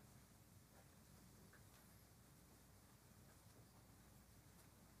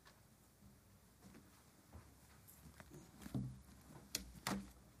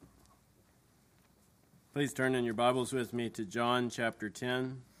Please turn in your Bibles with me to John chapter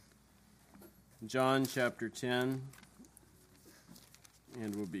 10. John chapter 10,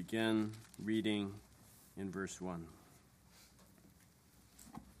 and we'll begin reading in verse 1.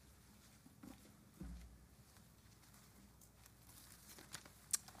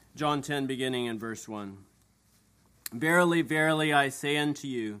 John 10, beginning in verse 1. Verily, verily, I say unto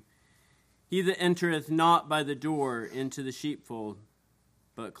you, he that entereth not by the door into the sheepfold,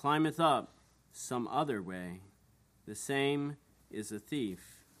 but climbeth up some other way, the same is a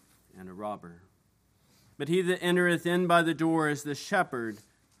thief and a robber. But he that entereth in by the door is the shepherd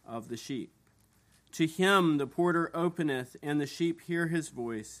of the sheep. To him the porter openeth, and the sheep hear his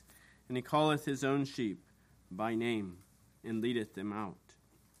voice, and he calleth his own sheep by name, and leadeth them out.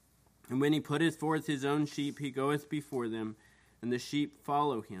 And when he putteth forth his own sheep, he goeth before them, and the sheep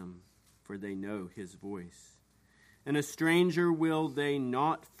follow him, for they know his voice. And a stranger will they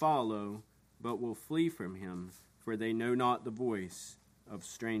not follow, but will flee from him, for they know not the voice of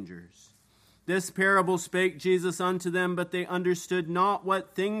strangers. This parable spake Jesus unto them, but they understood not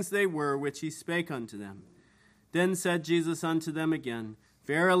what things they were which he spake unto them. Then said Jesus unto them again,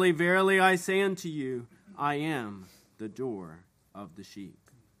 Verily, verily, I say unto you, I am the door of the sheep.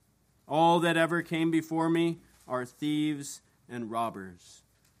 All that ever came before me are thieves and robbers,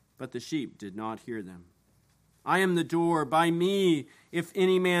 but the sheep did not hear them. I am the door. By me, if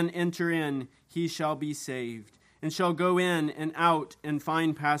any man enter in, he shall be saved, and shall go in and out and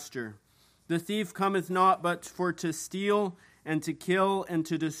find pasture. The thief cometh not but for to steal and to kill and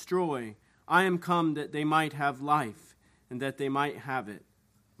to destroy. I am come that they might have life, and that they might have it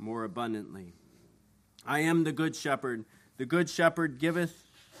more abundantly. I am the good shepherd. The good shepherd giveth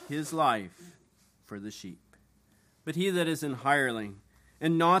his life for the sheep. But he that is an hireling,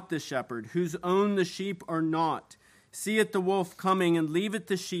 and not the shepherd, whose own the sheep are not, seeth the wolf coming, and leaveth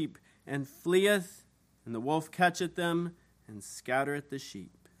the sheep, and fleeth, and the wolf catcheth them, and scattereth the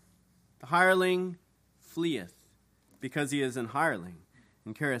sheep. The hireling fleeth, because he is an hireling,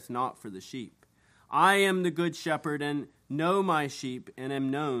 and careth not for the sheep. I am the good shepherd, and know my sheep, and am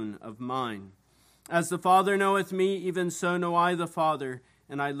known of mine. As the Father knoweth me, even so know I the Father,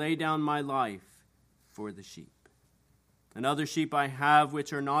 and I lay down my life for the sheep. And other sheep I have,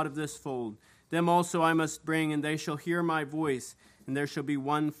 which are not of this fold. Them also I must bring, and they shall hear my voice, and there shall be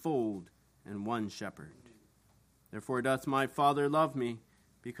one fold and one shepherd. Therefore doth my Father love me,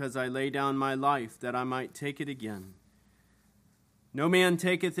 because I lay down my life, that I might take it again. No man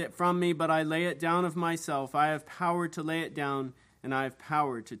taketh it from me, but I lay it down of myself. I have power to lay it down, and I have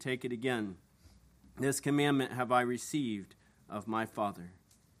power to take it again. This commandment have I received of my Father.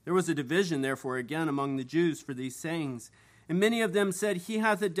 There was a division, therefore, again among the Jews for these sayings. And many of them said, He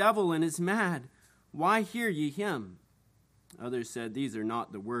hath a devil and is mad. Why hear ye him? Others said, These are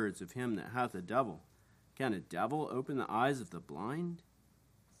not the words of him that hath a devil. Can a devil open the eyes of the blind?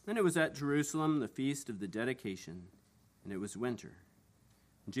 And it was at Jerusalem the feast of the dedication, and it was winter.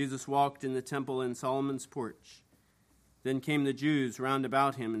 And Jesus walked in the temple in Solomon's porch. Then came the Jews round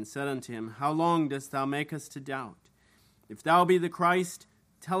about him, and said unto him, How long dost thou make us to doubt? If thou be the Christ,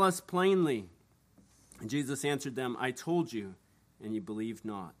 tell us plainly. And Jesus answered them, I told you, and ye believe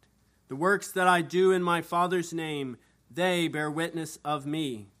not. The works that I do in my Father's name, they bear witness of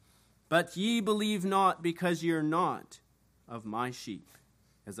me. But ye believe not, because ye are not of my sheep,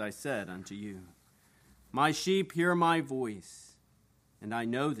 as I said unto you. My sheep hear my voice, and I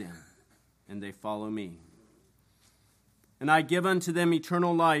know them, and they follow me. And I give unto them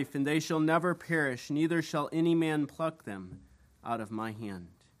eternal life, and they shall never perish, neither shall any man pluck them out of my hand.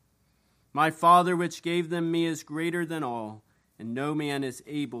 My Father which gave them me is greater than all, and no man is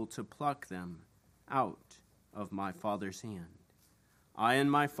able to pluck them out of my Father's hand. I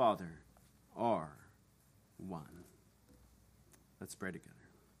and my Father are one. Let's pray together.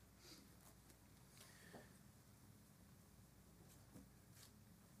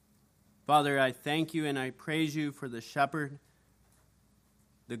 Father, I thank you and I praise you for the shepherd,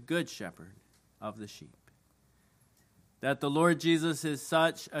 the good shepherd of the sheep. That the Lord Jesus is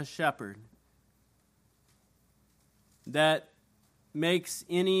such a shepherd that makes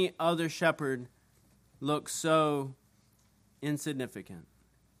any other shepherd look so insignificant.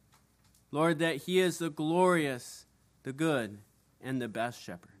 Lord, that he is the glorious, the good, and the best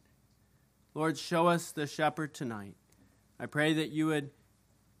shepherd. Lord, show us the shepherd tonight. I pray that you would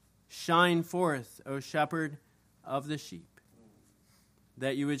shine forth, O shepherd of the sheep,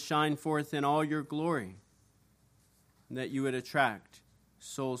 that you would shine forth in all your glory, that you would attract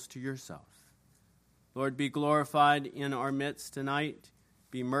souls to yourself. Lord, be glorified in our midst tonight.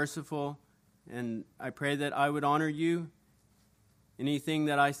 Be merciful, and I pray that I would honor you. Anything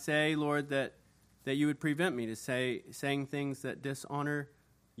that I say, Lord, that that you would prevent me to saying things that dishonor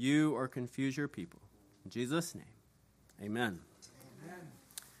you or confuse your people. In Jesus' name, amen. Amen.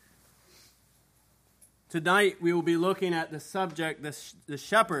 Tonight we will be looking at the subject, the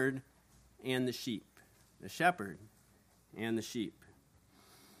shepherd and the sheep. The shepherd and the sheep.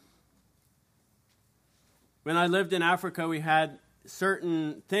 When I lived in Africa, we had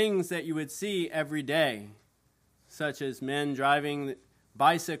certain things that you would see every day, such as men driving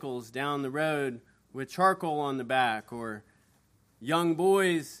bicycles down the road with charcoal on the back, or young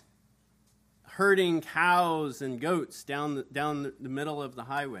boys herding cows and goats down the middle of the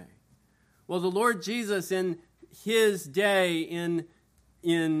highway. Well, the Lord Jesus in his day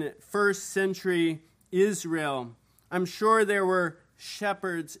in first century Israel, I'm sure there were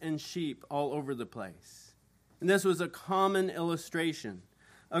shepherds and sheep all over the place. And this was a common illustration,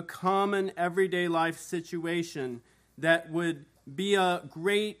 a common everyday life situation that would be a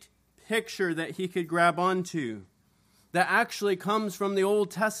great picture that he could grab onto, that actually comes from the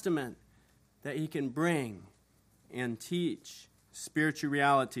Old Testament, that he can bring and teach spiritual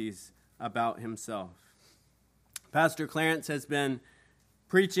realities about himself. Pastor Clarence has been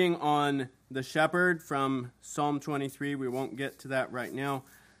preaching on the shepherd from Psalm 23. We won't get to that right now.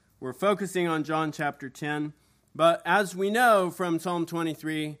 We're focusing on John chapter 10. But as we know from Psalm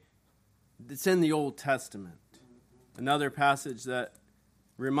 23, it's in the Old Testament. Another passage that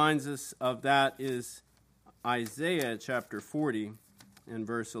reminds us of that is Isaiah chapter 40 and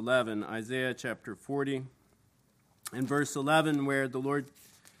verse 11. Isaiah chapter 40 and verse 11, where the Lord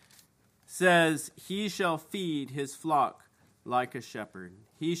says, "He shall feed his flock like a shepherd.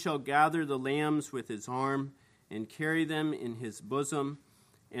 He shall gather the lambs with his arm and carry them in his bosom,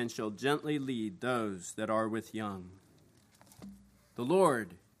 and shall gently lead those that are with young." The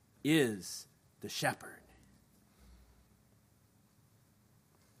Lord is the shepherd.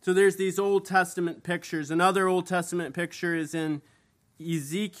 So there's these Old Testament pictures. Another Old Testament picture is in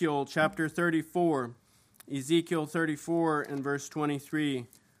Ezekiel chapter 34. Ezekiel 34 and verse 23,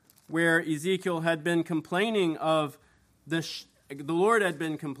 where Ezekiel had been complaining of the Lord had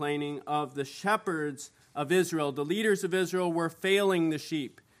been complaining of the shepherds of Israel. The leaders of Israel were failing the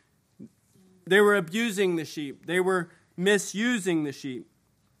sheep. They were abusing the sheep. They were misusing the sheep.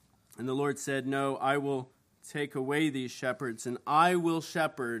 And the Lord said, "No, I will take away these shepherds, and I will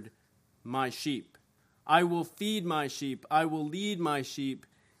shepherd my sheep. I will feed my sheep. I will lead my sheep."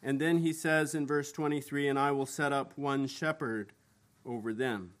 And then he says in verse 23, "And I will set up one shepherd over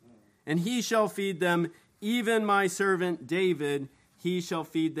them. And he shall feed them, even my servant David, he shall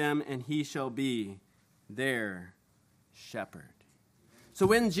feed them, and he shall be their shepherd." So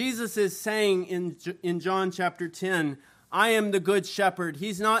when Jesus is saying in John chapter 10, "I am the good shepherd,"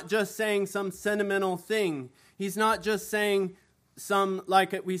 he's not just saying some sentimental thing. He's not just saying some,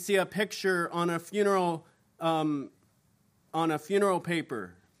 like we see a picture on a funeral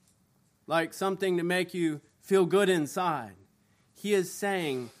paper, like something to make you feel good inside. He is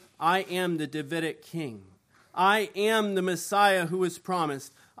saying, "I am the Davidic king. I am the Messiah who was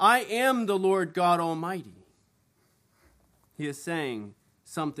promised. I am the Lord God Almighty." He is saying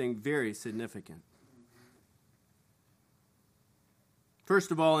something very significant.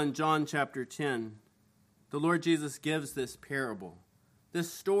 First of all, in John chapter 10, the Lord Jesus gives this parable,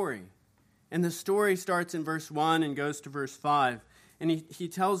 this story. And the story starts in verse 1 and goes to verse 5. And he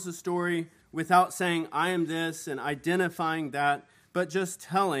tells the story without saying, "I am this," and identifying that, but just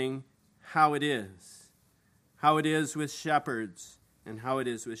telling how it is. How it is with shepherds and how it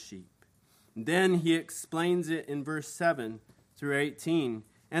is with sheep. And then he explains it in verse 7 through 18,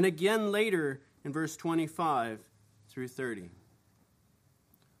 and again later in verse 25 through 30.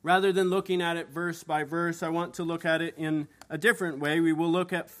 Rather than looking at it verse by verse, I want to look at it in a different way. We will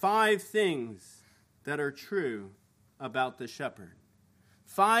look at 5 things that are true about the shepherd.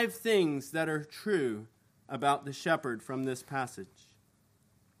 5 things that are true about the shepherd from this passage.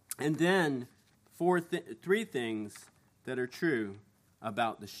 And then 3 things that are true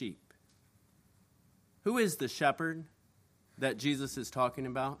about the sheep. Who is the shepherd that Jesus is talking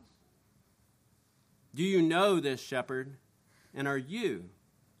about? Do you know this shepherd? And are you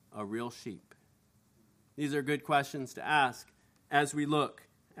a real sheep? These are good questions to ask as we look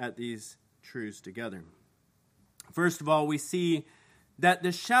at these truths together. First of all, we see that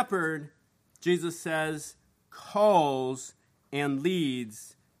the shepherd, Jesus says, calls and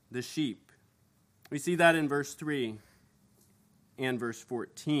leads the sheep. We see that in verse 3 and verse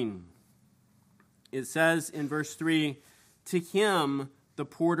 14. It says in verse 3, "To him the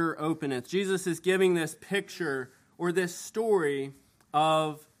porter openeth." Jesus is giving this picture or this story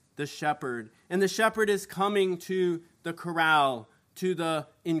of the shepherd. And the shepherd is coming to the corral to the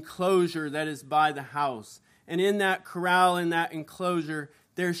enclosure that is by the house. And in that corral, in that enclosure,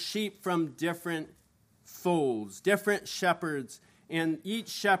 there's sheep from different folds, different shepherds. And each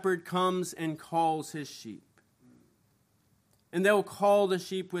shepherd comes and calls his sheep. And they'll call the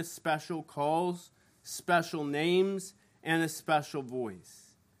sheep with special calls, special names, and a special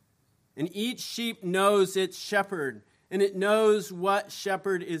voice. And each sheep knows its shepherd, and it knows what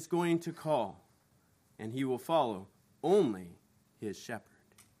shepherd is going to call. And he will follow only his shepherd.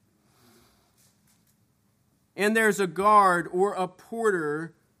 And there's a guard or a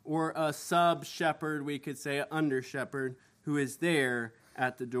porter or a sub-shepherd, we could say, an under-shepherd, who is there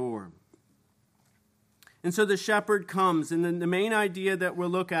at the door. And so the shepherd comes, and then the main idea that we'll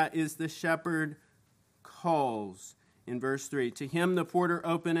look at is the shepherd calls. In verse 3, to him the porter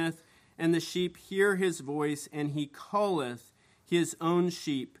openeth, and the sheep hear his voice, and he calleth his own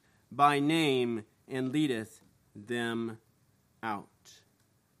sheep by name, and leadeth them out.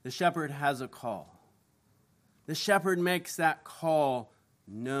 The shepherd has a call. The shepherd makes that call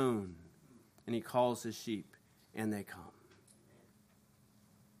known, and he calls his sheep, and they come.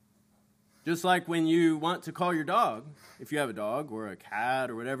 Just like when you want to call your dog, if you have a dog or a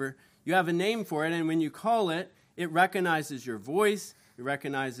cat or whatever, you have a name for it, and when you call it, it recognizes your voice, it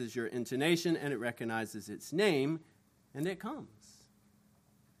recognizes your intonation, and it recognizes its name, and it comes.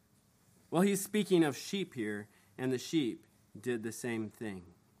 Well, he's speaking of sheep here, and the sheep did the same thing.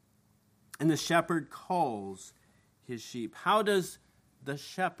 And the shepherd calls his sheep. How does the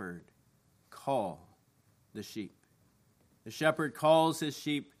shepherd call the sheep? The shepherd calls his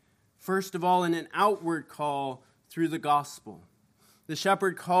sheep, first of all, in an outward call through the gospel. The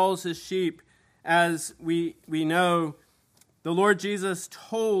shepherd calls his sheep, as we know, the Lord Jesus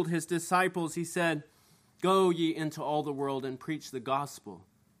told his disciples, he said, go ye into all the world and preach the gospel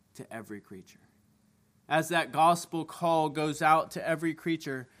to every creature. As that gospel call goes out to every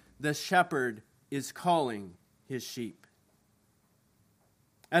creature, the shepherd is calling his sheep.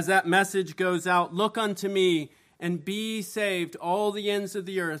 As that message goes out, look unto me and be saved, all the ends of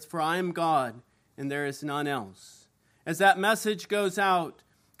the earth, for I am God, and there is none else. As that message goes out,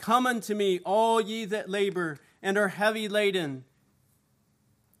 come unto me, all ye that labor and are heavy laden,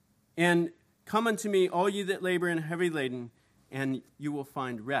 and come unto me, all ye that labor and are heavy laden, and you will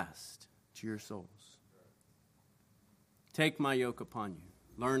find rest to your souls. Take my yoke upon you.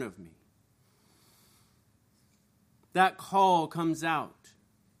 Learn of me. That call comes out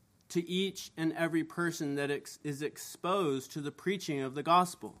to each and every person that is exposed to the preaching of the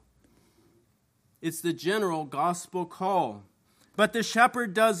gospel. It's the general gospel call. But the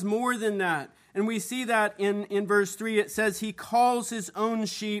shepherd does more than that. And we see that in verse 3. It says he calls his own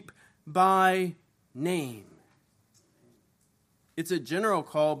sheep by name. It's a general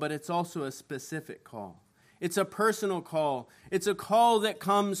call, but it's also a specific call. It's a personal call. It's a call that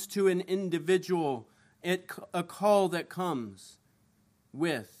comes to an individual. A call that comes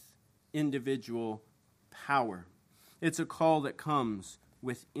with individual power. It's a call that comes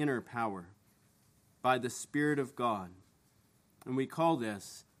with inner power by the Spirit of God. And we call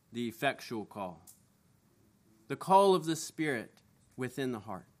this the effectual call. The call of the Spirit within the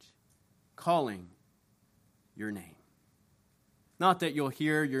heart, calling your name. Not that you'll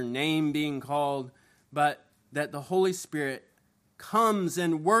hear your name being called, but that the Holy Spirit comes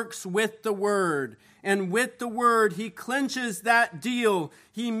and works with the Word. And with the Word, he clinches that deal.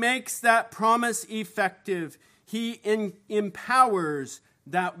 He makes that promise effective. He empowers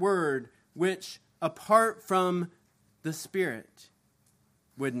that Word, which apart from the Spirit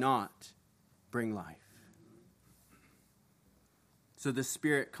would not bring life. So the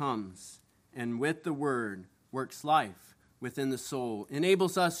Spirit comes and with the Word works life within the soul,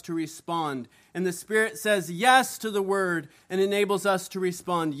 enables us to respond. And the Spirit says yes to the Word and enables us to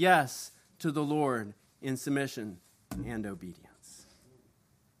respond yes to the Lord in submission and obedience.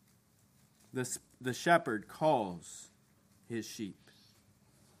 The shepherd calls his sheep.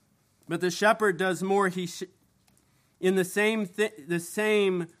 But the shepherd does more. In the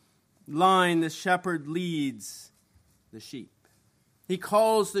same line, the shepherd leads the sheep. He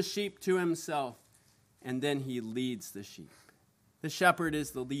calls the sheep to himself, and then he leads the sheep. The shepherd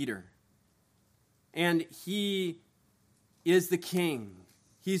is the leader. And he is the king.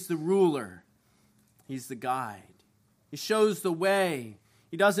 He's the ruler. He's the guide. He shows the way.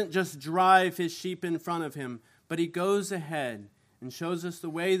 He doesn't just drive his sheep in front of him, but he goes ahead and shows us the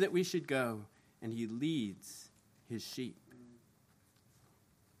way that we should go, and he leads his sheep.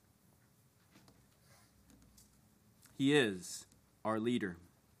 He is our leader.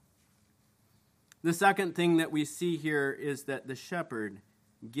 The second thing that we see here is that the shepherd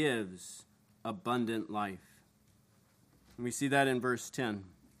gives abundant life. We see that in verse 10.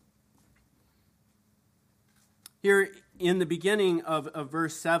 Here in the beginning of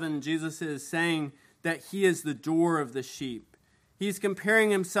verse 7, Jesus is saying that he is the door of the sheep. He's comparing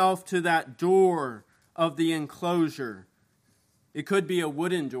himself to that door of the enclosure. It could be a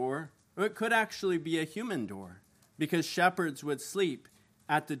wooden door, or it could actually be a human door, because shepherds would sleep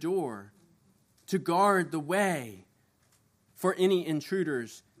at the door to guard the way for any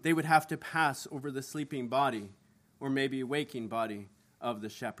intruders. They would have to pass over the sleeping body or maybe waking body of the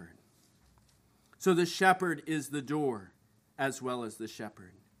shepherd. So the shepherd is the door as well as the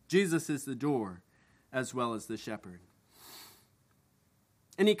shepherd. Jesus is the door as well as the shepherd.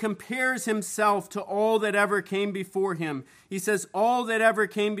 And he compares himself to all that ever came before him. He says, all that ever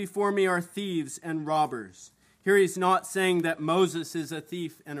came before me are thieves and robbers. Here he's not saying that Moses is a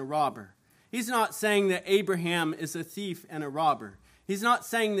thief and a robber. He's not saying that Abraham is a thief and a robber. He's not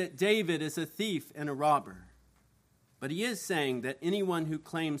saying that David is a thief and a robber. But he is saying that anyone who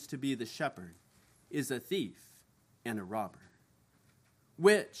claims to be the shepherd is a thief and a robber,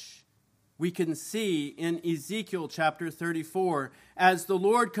 which we can see in Ezekiel chapter 34 as the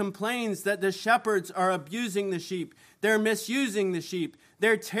Lord complains that the shepherds are abusing the sheep. They're misusing the sheep.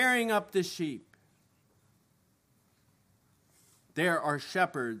 They're tearing up the sheep. There are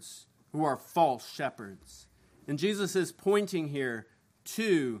shepherds who are false shepherds. And Jesus is pointing here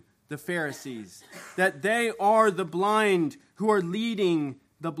to the Pharisees, that they are the blind who are leading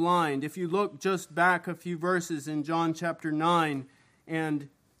the blind. If you look just back a few verses in John chapter 9 and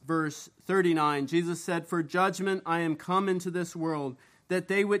verse 39, Jesus said, "For judgment I am come into this world, that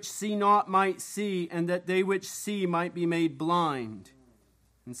they which see not might see, and that they which see might be made blind."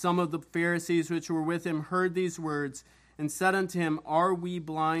 And some of the Pharisees which were with him heard these words, and said unto him, "Are we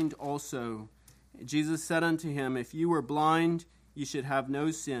blind also?" Jesus said unto him, "If you were blind, ye should have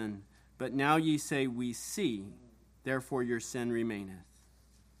no sin. But now ye say, We see, therefore your sin remaineth."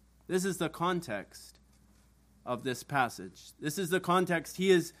 This is the context of this passage. This is the context.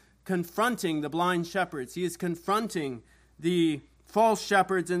 He is confronting the blind shepherds. He is confronting the false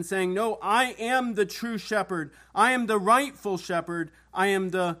shepherds and saying, no, I am the true shepherd. I am the rightful shepherd. I am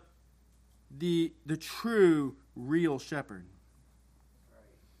the true, real shepherd.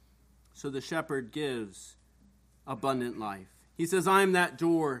 So the shepherd gives abundant life. He says, I am that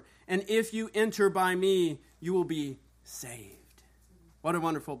door, and if you enter by me, you will be saved. What a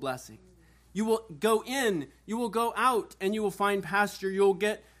wonderful blessing. You will go in, you will go out, and you will find pasture. You'll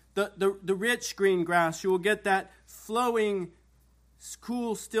get the rich green grass. You will get that flowing,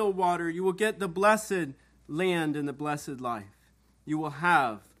 cool, still water. You will get the blessed land and the blessed life. You will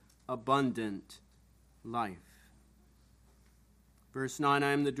have abundant life. Verse 9,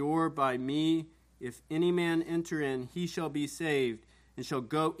 I am the door. By me, if any man enter in, he shall be saved, and shall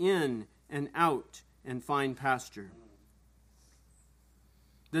go in and out and find pasture.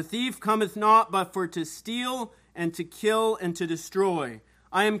 The thief cometh not but for to steal and to kill and to destroy.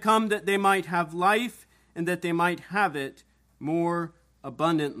 I am come that they might have life, and that they might have it more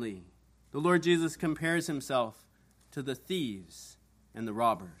abundantly. The Lord Jesus compares himself to the thieves and the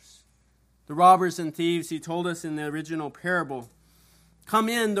robbers. The robbers and thieves, he told us in the original parable, come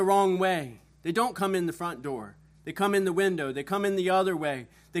in the wrong way. They don't come in the front door. They come in the window. They come in the other way.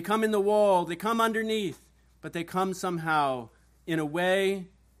 They come in the wall. They come underneath. But they come somehow in a way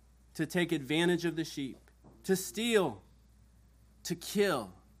to take advantage of the sheep, to steal, to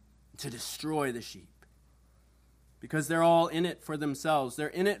kill, to destroy the sheep. Because they're all in it for themselves. They're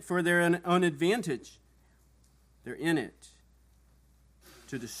in it for their own advantage. They're in it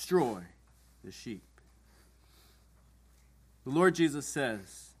to destroy the sheep. The Lord Jesus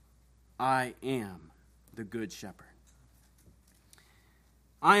says, I am the good shepherd.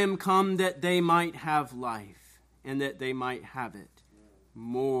 I am come that they might have life, and that they might have it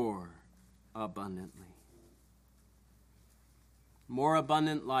more abundantly. More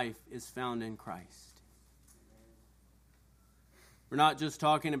abundant life is found in Christ. We're not just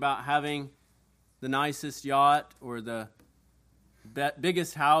talking about having the nicest yacht or the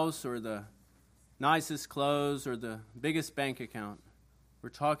biggest house or the nicest clothes or the biggest bank account. We're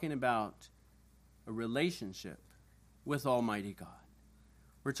talking about a relationship with Almighty God.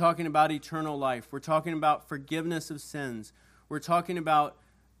 We're talking about eternal life. We're talking about forgiveness of sins. We're talking about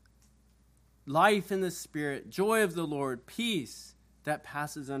life in the Spirit, joy of the Lord, peace that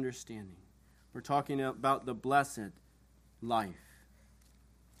passes understanding. We're talking about the blessed life.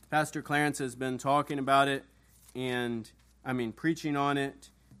 Pastor Clarence has been talking about it preaching on it,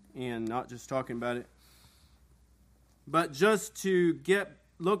 and not just talking about it. But just to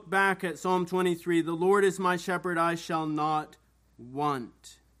look back at Psalm 23, the Lord is my shepherd, I shall not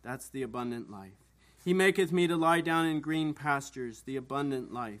want. That's the abundant life. He maketh me to lie down in green pastures, the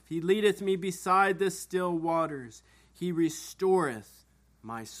abundant life. He leadeth me beside the still waters. He restoreth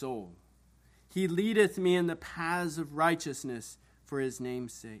my soul. He leadeth me in the paths of righteousness for his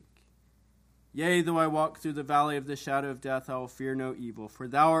name's sake. Yea, though I walk through the valley of the shadow of death, I will fear no evil. For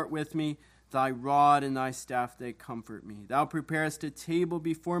thou art with me, thy rod and thy staff, they comfort me. Thou preparest a table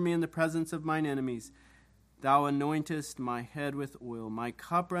before me in the presence of mine enemies. Thou anointest my head with oil. My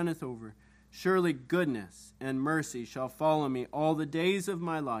cup runneth over. Surely goodness and mercy shall follow me all the days of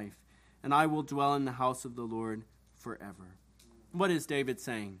my life, and I will dwell in the house of the Lord forever. What is David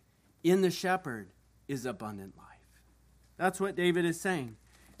saying? In the shepherd is abundant life. That's what David is saying.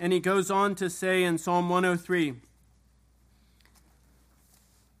 And he goes on to say in Psalm 103,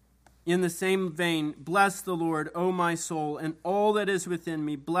 in the same vein, bless the Lord, O my soul, and all that is within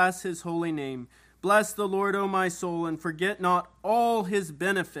me. Bless his holy name. Bless the Lord, O my soul, and forget not all his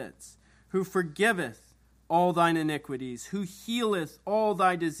benefits, who forgiveth all thine iniquities, who healeth all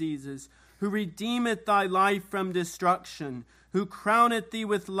thy diseases, who redeemeth thy life from destruction, who crowneth thee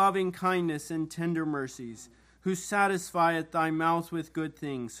with loving kindness and tender mercies, who satisfieth thy mouth with good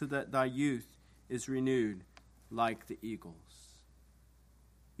things, so that thy youth is renewed like the eagles.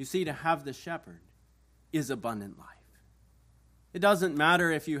 You see, to have the shepherd is abundant life. It doesn't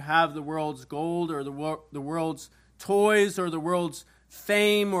matter if you have the world's gold or the world's toys or the world's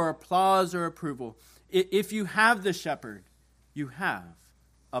fame or applause or approval. If you have the shepherd, you have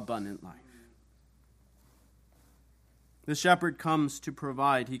abundant life. The shepherd comes to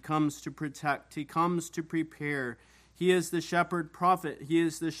provide. He comes to protect. He comes to prepare. He is the shepherd prophet. He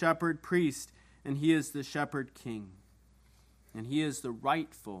is the shepherd priest. And he is the shepherd king. And he is the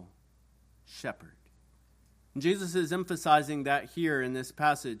rightful shepherd. And Jesus is emphasizing that here in this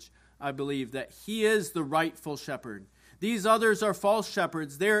passage, I believe, that he is the rightful shepherd. These others are false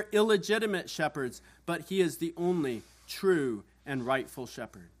shepherds. They're illegitimate shepherds. But he is the only true and rightful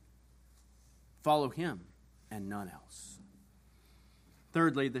shepherd. Follow him and none else.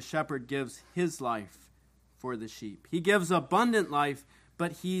 Thirdly, the shepherd gives his life for the sheep. He gives abundant life,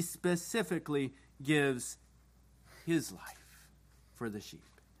 but he specifically gives his life for the sheep.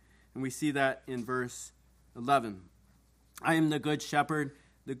 And we see that in verse 11. I am the good shepherd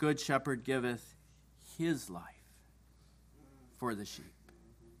giveth his life for the sheep.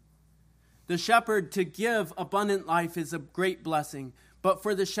 The shepherd to give abundant life is a great blessing, but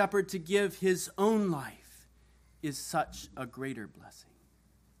for the shepherd to give his own life is such a greater blessing.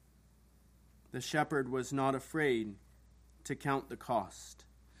 The shepherd was not afraid to count the cost.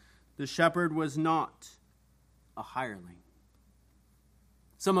 The shepherd was not a hireling.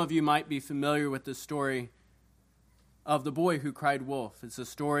 Some of you might be familiar with the story of the boy who cried wolf. It's a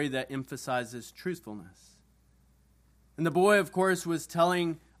story that emphasizes truthfulness. And the boy, of course, was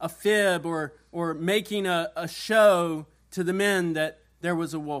telling a fib or making a show to the men that there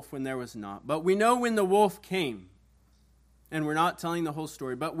was a wolf when there was not. But we know when the wolf came, and we're not telling the whole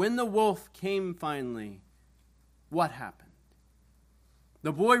story, but when the wolf came finally, what happened?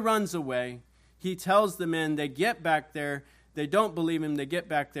 The boy runs away. He tells the men, they get back there. They don't believe him. They get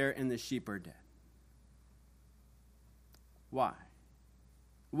back there, and the sheep are dead. Why?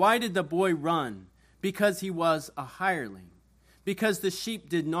 Why did the boy run? Because he was a hireling. Because the sheep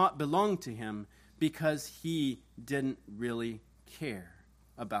did not belong to him. Because he didn't really care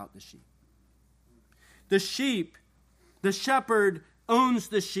about the sheep. The shepherd owns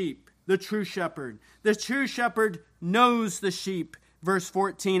the sheep, the true shepherd. The true shepherd knows the sheep. Verse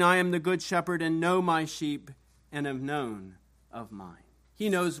 14, I am the good shepherd and know my sheep and am known of mine. He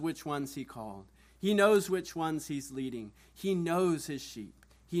knows which ones he called. He knows which ones he's leading. He knows his sheep.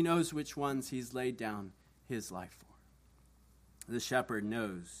 He knows which ones he's laid down his life for. The shepherd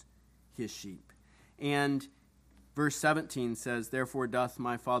knows his sheep. And verse 17 says, therefore doth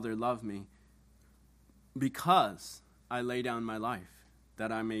my Father love me, because I lay down my life,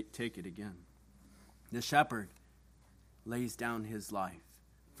 that I may take it again. The shepherd lays down his life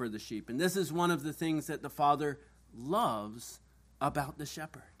for the sheep. And this is one of the things that the Father loves about the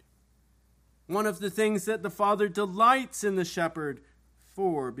shepherd. One of the things that the Father delights in the shepherd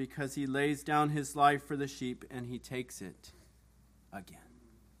for, because he lays down his life for the sheep and he takes it again.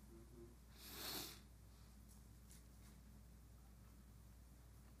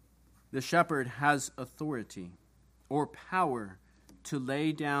 The shepherd has authority or power to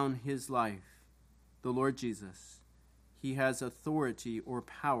lay down his life. The Lord Jesus, he has authority or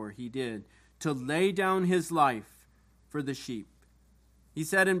power, he did, to lay down his life for the sheep. He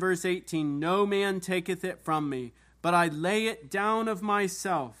said in verse 18, no man taketh it from me, but I lay it down of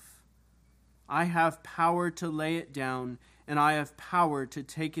myself. I have power to lay it down, and I have power to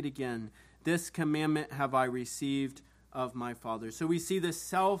take it again. This commandment have I received of my Father. So we see the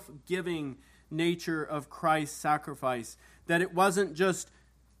self-giving nature of Christ's sacrifice, that it wasn't just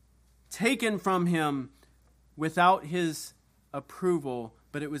taken from him without his approval,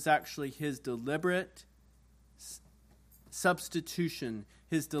 but it was actually his deliberate substitution,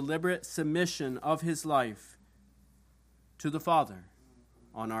 his deliberate submission of his life to the Father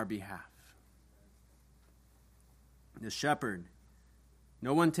on our behalf. The shepherd,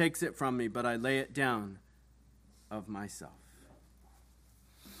 no one takes it from me, but I lay it down of myself.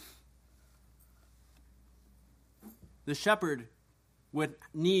 The shepherd would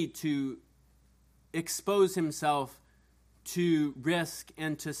need to expose himself to risk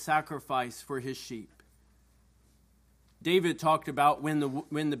and to sacrifice for his sheep. David talked about when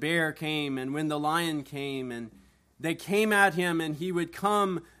the bear came and when the lion came, and they came at him, and he would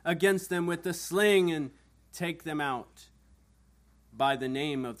come against them with the sling and take them out by the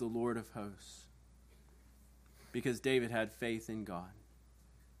name of the Lord of hosts, because David had faith in God.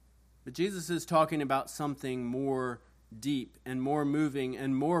 But Jesus is talking about something more deep and more moving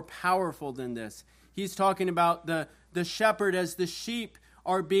and more powerful than this. He's talking about the shepherd as the sheep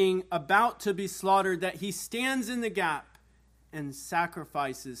are being about to be slaughtered, that he stands in the gap and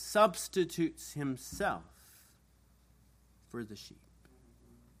sacrifices, substitutes himself for the sheep.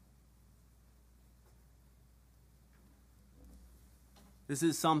 This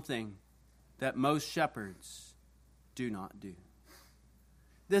is something that most shepherds do not do.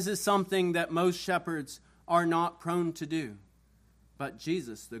 This is something that most shepherds are not prone to do, but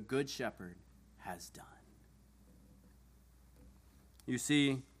Jesus, the Good Shepherd, has done. You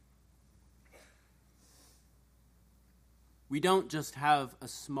see, we don't just have a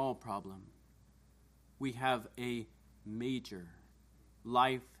small problem. We have a major,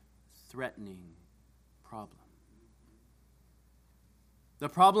 life-threatening problem. The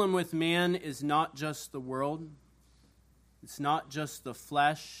problem with man is not just the world, it's not just the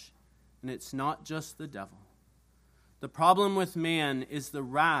flesh, and it's not just the devil. The problem with man is the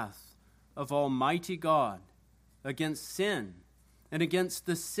wrath of Almighty God against sin and against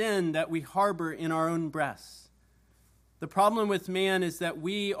the sin that we harbor in our own breasts. The problem with man is that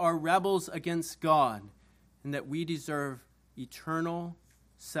we are rebels against God and that we deserve eternal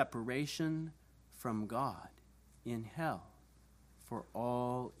separation from God in hell for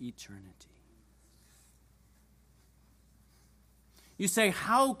all eternity. You say,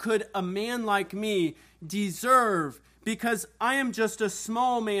 how could a man like me deserve, because I am just a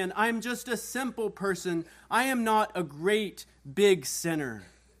small man, I am just a simple person, I am not a great big sinner.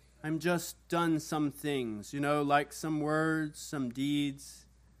 I'm just done some things, like some words, some deeds.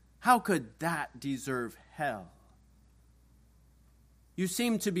 How could that deserve hell? You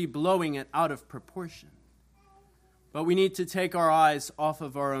seem to be blowing it out of proportion. But we need to take our eyes off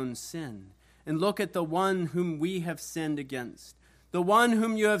of our own sin and look at the one whom we have sinned against. The one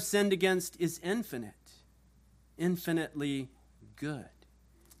whom you have sinned against is infinite, infinitely good,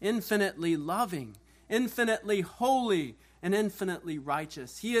 infinitely loving, infinitely holy, and infinitely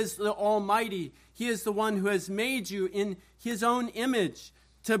righteous. He is the Almighty. He is the one who has made you in His own image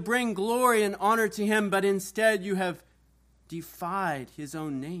to bring glory and honor to Him, but instead you have defied His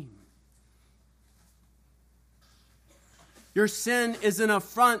own name. Your sin is an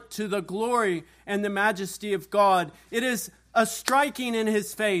affront to the glory and the majesty of God. It is a striking in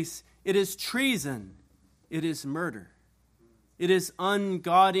His face. It is treason. It is murder. It is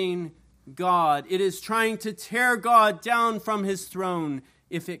ungodding God. It is trying to tear God down from His throne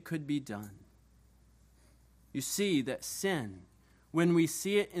if it could be done. You see that sin, when we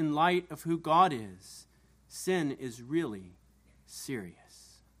see it in light of who God is, sin is really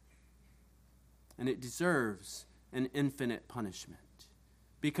serious. And it deserves an infinite punishment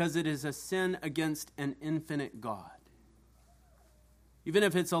because it is a sin against an infinite God. Even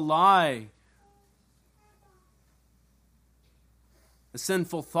if it's a lie, a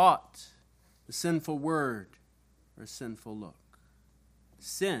sinful thought, a sinful word, or a sinful look.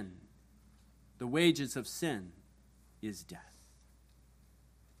 Sin, the wages of sin, is death.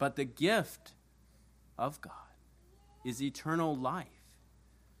 But the gift of God is eternal life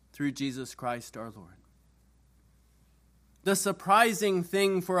through Jesus Christ our Lord. The surprising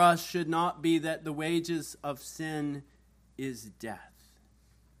thing for us should not be that the wages of sin is death.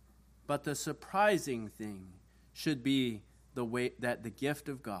 But the surprising thing should be that the gift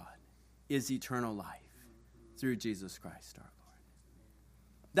of God is eternal life through Jesus Christ our Lord.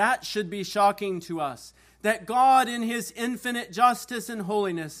 That should be shocking to us, that God in His infinite justice and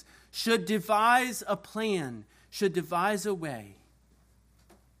holiness should devise a plan, should devise a way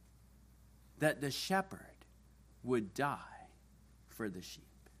that the shepherd would die for the sheep.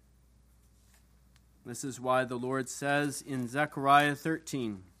 This is why the Lord says in Zechariah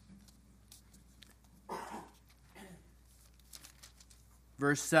 13,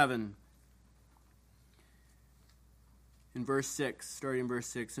 verse 7, in verse 6, starting in verse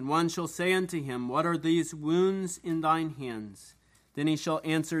 6, and one shall say unto him, what are these wounds in thine hands? Then he shall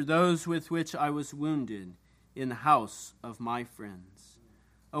answer, those with which I was wounded in the house of my friends.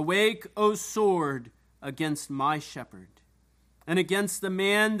 Awake, O sword, against my shepherd, and against the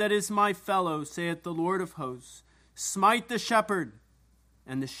man that is my fellow, saith the Lord of hosts. Smite the shepherd,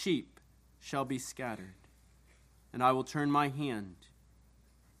 and the sheep shall be scattered. And I will turn my hand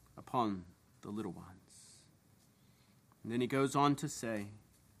upon the little ones. And then he goes on to say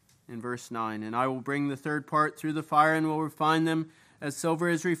in verse 9, and I will bring the third part through the fire, and will refine them as silver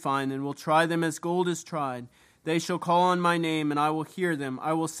is refined, and will try them as gold is tried. They shall call on my name, and I will hear them.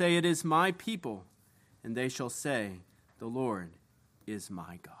 I will say, it is my people. And they shall say, the Lord is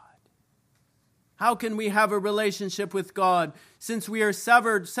my God. How can we have a relationship with God since we are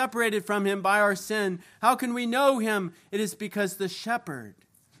separated from him by our sin? How can we know him? It is because the shepherd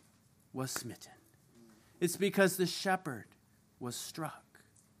was smitten. It's because the shepherd was struck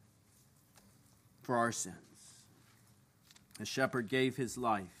for our sins. The shepherd gave his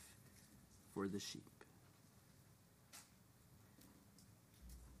life for the sheep.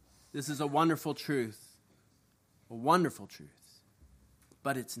 This is a wonderful truth,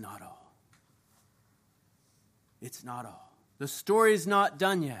 but it's not all. It's not all. The story is not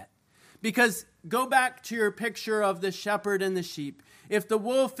done yet. Because go back to your picture of the shepherd and the sheep. If the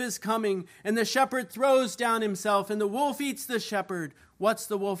wolf is coming and the shepherd throws down himself and the wolf eats the shepherd, what's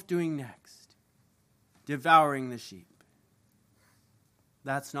the wolf doing next? Devouring the sheep.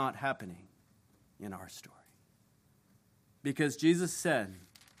 That's not happening in our story. Because Jesus said,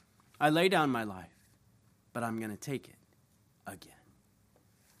 I lay down my life, but I'm going to take it again.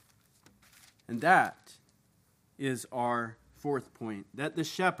 And that is our fourth point, that the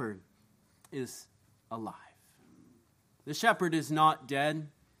shepherd is alive. The shepherd is not dead.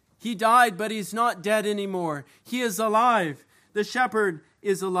 He died, but he's not dead anymore. He is alive. The shepherd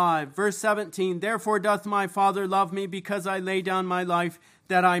is alive. Verse 17, therefore doth my Father love me, because I lay down my life,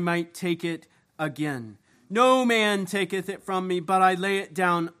 that I might take it again. No man taketh it from me, but I lay it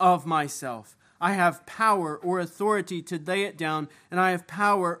down of myself. I have power or authority to lay it down, and I have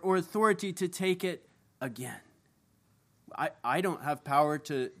power or authority to take it again. I don't have power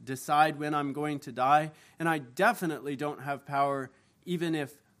to decide when I'm going to die, and I definitely don't have power, even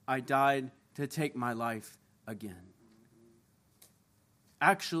if I died, to take my life again.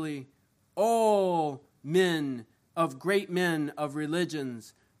 Actually, all great men of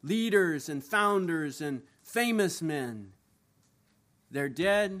religions, leaders and founders and famous men, they're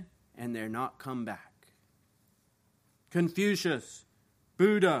dead and they're not come back. Confucius,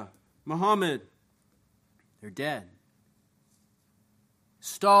 Buddha, Muhammad, they're dead.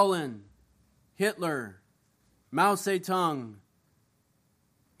 Stalin, Hitler, Mao Zedong,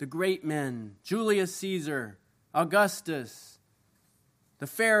 the great men, Julius Caesar, Augustus, the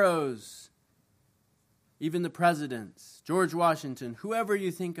pharaohs, even the presidents, George Washington, whoever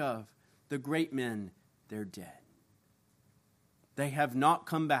you think of, the great men, they're dead. They have not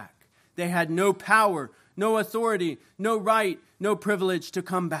come back. They had no power, no authority, no right, no privilege to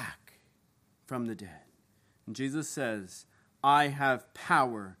come back from the dead. And Jesus says, I have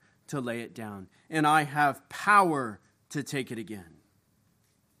power to lay it down, and I have power to take it again.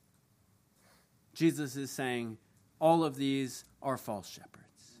 Jesus is saying, all of these are false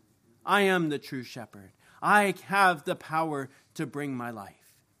shepherds. I am the true shepherd. I have the power to bring my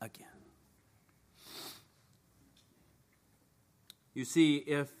life again. You see,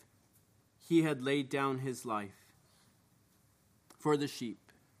 if he had laid down his life for the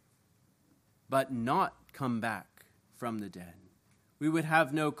sheep, but not come back from the dead, we would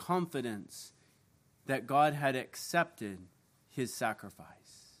have no confidence that God had accepted his sacrifice.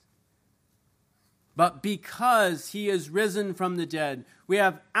 But because he is risen from the dead, we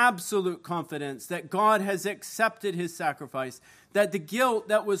have absolute confidence that God has accepted his sacrifice, that the guilt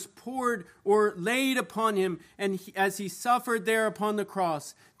that was poured or laid upon him, and as he suffered there upon the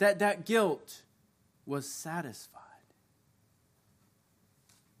cross, that guilt was satisfied.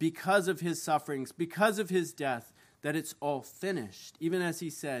 Because of his sufferings, because of his death, that it's all finished. Even as he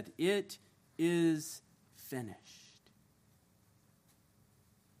said, it is finished.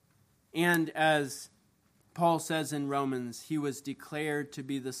 And as Paul says in Romans, he was declared to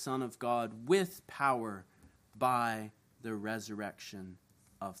be the Son of God with power by the resurrection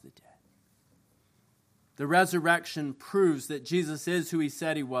of the dead. The resurrection proves that Jesus is who he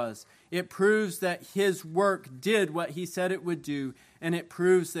said he was. It proves that his work did what he said it would do, and it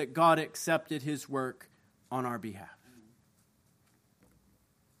proves that God accepted his work on our behalf.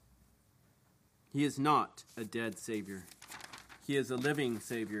 He is not a dead Savior. He is a living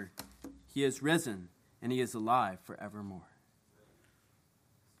Savior. He is risen, and he is alive forevermore.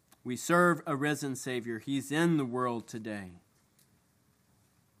 We serve a risen Savior. He's in the world today.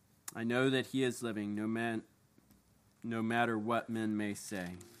 I know that he is living, no matter what men may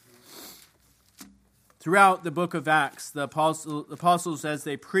say. Throughout the book of Acts, the apostles, as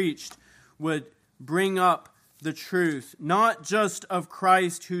they preached, would bring up the truth, not just of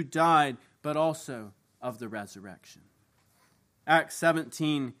Christ who died, but also of the resurrection. Acts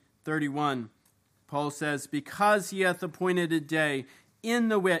 17:31, Paul says, "Because he hath appointed a day in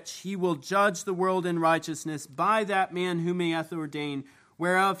the which he will judge the world in righteousness by that man whom he hath ordained,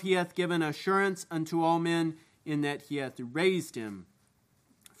 whereof he hath given assurance unto all men, in that he hath raised him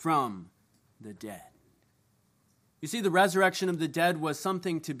from the dead." You see, the resurrection of the dead was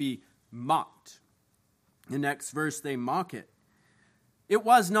something to be mocked. The next verse, they mock it. It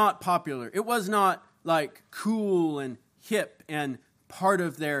was not popular. It was not like cool and hip and part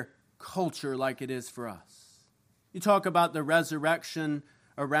of their culture like it is for us. You talk about the resurrection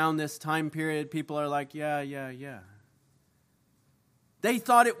around this time period, people are like, yeah. They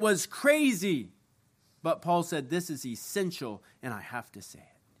thought it was crazy. But Paul said, this is essential, and I have to say it.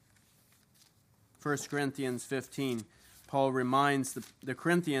 1 Corinthians 15, Paul reminds the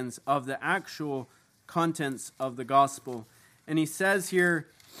Corinthians of the actual contents of the gospel. And he says here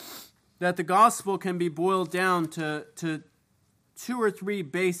that the gospel can be boiled down to 2 or 3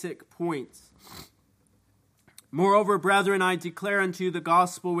 basic points. "Moreover, brethren, I declare unto you the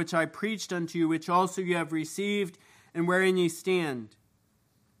gospel which I preached unto you, which also you have received, and wherein ye stand,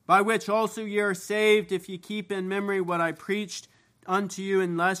 by which also ye are saved, if ye keep in memory what I preached unto you,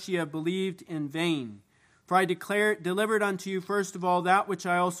 unless ye have believed in vain. For I delivered unto you first of all that which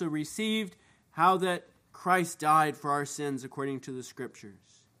I also received, how that Christ died for our sins according to the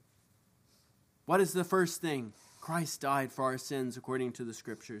Scriptures." What is the first thing? Christ died for our sins according to the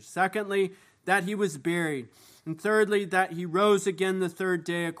Scriptures. Secondly, that he was buried. And thirdly, that he rose again the third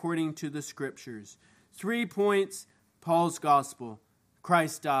day according to the Scriptures. 3 points, Paul's gospel.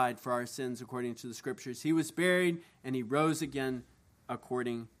 Christ died for our sins according to the Scriptures. He was buried, and he rose again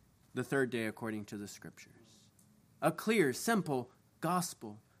the third day according to the Scriptures. A clear, simple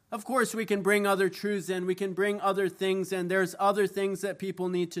gospel. Of course, we can bring other truths in. We can bring other things in. There's other things that people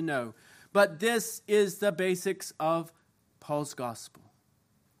need to know. But this is the basics of Paul's gospel.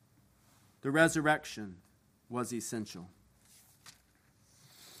 The resurrection was essential.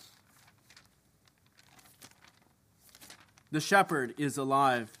 The shepherd is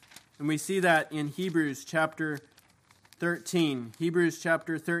alive. And we see that in Hebrews chapter 13. Hebrews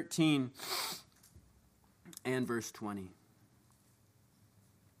chapter 13 and verse 20.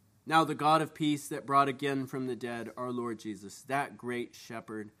 "Now the God of peace that brought again from the dead our Lord Jesus, that great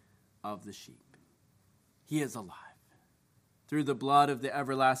shepherd of the sheep. He is alive. Through the blood of the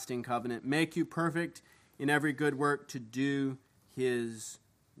everlasting covenant, make you perfect in every good work to do his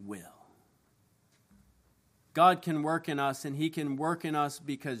will." God can work in us, and he can work in us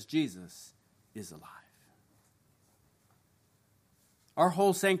because Jesus is alive. Our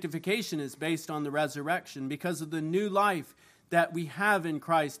whole sanctification is based on the resurrection because of the new life that we have in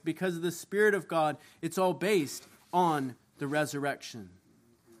Christ, because of the Spirit of God. It's all based on the resurrection.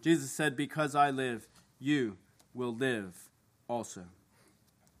 Jesus said, "Because I live, you will live also."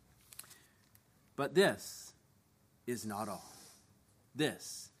 But this is not all.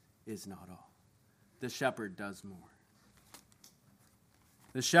 This is not all. The shepherd does more.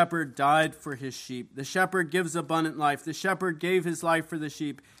 The shepherd died for his sheep. The shepherd gives abundant life. The shepherd gave his life for the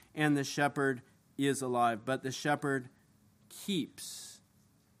sheep, and the shepherd is alive. But the shepherd keeps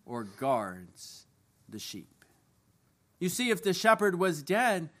or guards the sheep. You see, if the shepherd was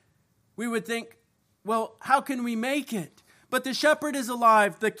dead, we would think, well, how can we make it? But the shepherd is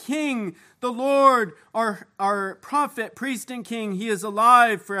alive. The king, the Lord, our prophet, priest, and king, he is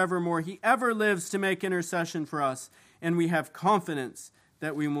alive forevermore. He ever lives to make intercession for us. And we have confidence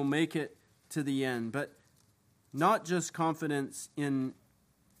that we will make it to the end. But not just confidence in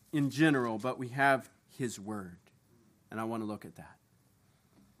general, but we have his word. And I want to look at that.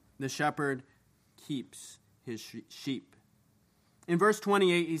 The shepherd keeps his sheep. In verse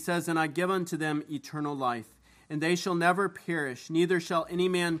 28, he says, "And I give unto them eternal life, and they shall never perish, neither shall any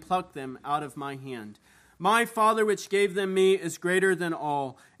man pluck them out of my hand. My Father which gave them me is greater than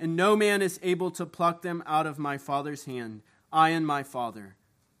all, and no man is able to pluck them out of my Father's hand. I and my Father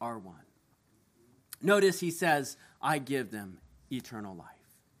are one." Notice he says, I give them eternal life.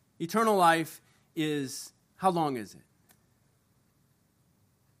 Eternal life is, how long is it?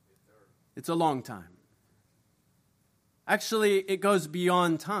 It's a long time. Actually, it goes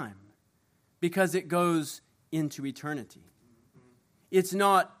beyond time because it goes into eternity. It's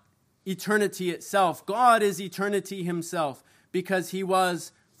not eternity itself. God is eternity himself because he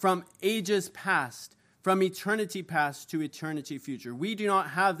was from ages past, from eternity past to eternity future. We do not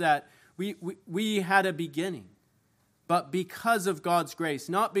have that. We had a beginning, but because of God's grace,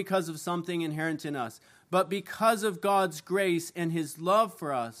 not because of something inherent in us, but because of God's grace and his love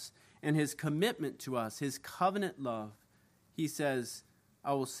for us and his commitment to us, his covenant love, he says,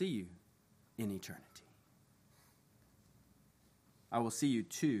 I will see you in eternity. I will see you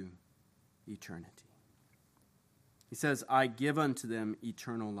to eternity. He says, I give unto them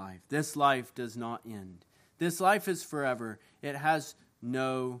eternal life. This life does not end. This life is forever. It has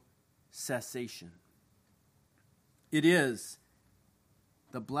no cessation. It is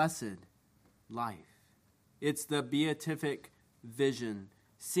the blessed life. It's the beatific vision,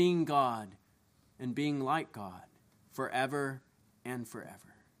 seeing God and being like God forever and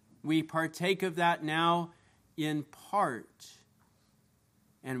forever. We partake of that now in part,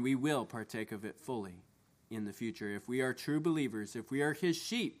 and we will partake of it fully in the future. If we are true believers, if we are his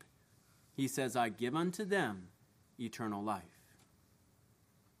sheep, he says, I give unto them eternal life.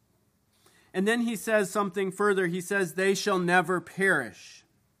 And then he says something further. He says, they shall never perish.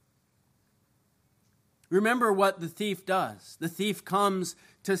 Remember what the thief does. The thief comes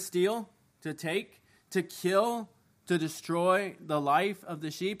to steal, to take, to kill, to destroy the life of the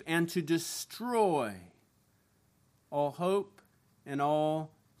sheep, and to destroy all hope and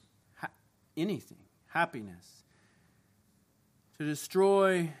all anything, happiness, to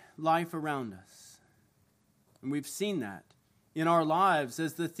destroy life around us. And we've seen that in our lives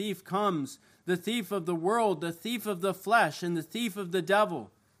as the thief comes, the thief of the world, the thief of the flesh, and the thief of the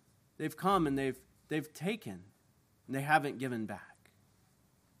devil. They've come and they've taken, and they haven't given back.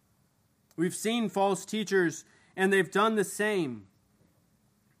 We've seen false teachers, and they've done the same.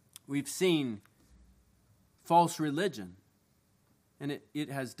 We've seen false religion, and it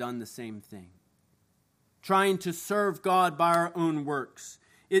has done the same thing. Trying to serve God by our own works.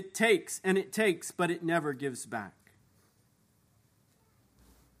 It takes and it takes, but it never gives back.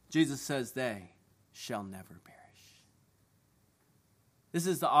 Jesus says they shall never perish. This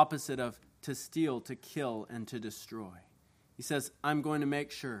is the opposite of to steal, to kill, and to destroy. He says, I'm going to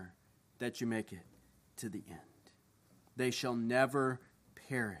make sure that you make it to the end. They shall never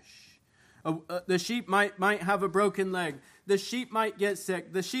perish. The sheep might have a broken leg. The sheep might get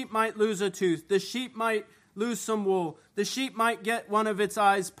sick. The sheep might lose a tooth. The sheep might lose some wool. The sheep might get one of its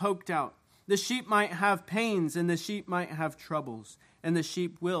eyes poked out. The sheep might have pains, and the sheep might have troubles. And the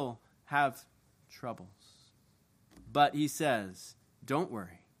sheep will have troubles. But he says, don't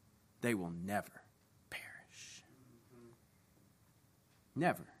worry, they will never perish.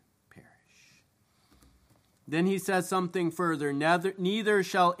 Never perish. Then he says something further, neither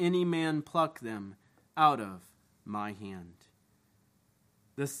shall any man pluck them out of my hand.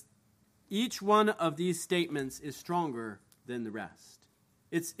 Each one of these statements is stronger than the rest.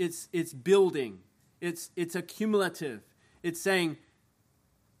 It's building. It's accumulative. It's saying,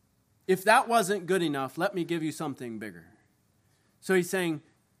 if that wasn't good enough, let me give you something bigger. So he's saying,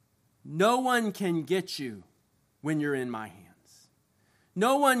 no one can get you when you're in my hands.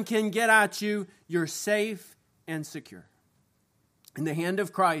 No one can get at you. You're safe and secure. In the hand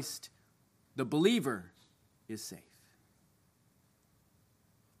of Christ, the believer is safe.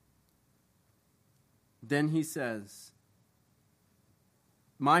 Then he says,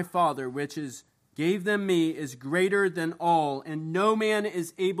 my Father, which gave them me, is greater than all, and no man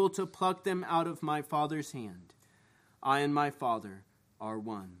is able to pluck them out of my Father's hand. I and my Father are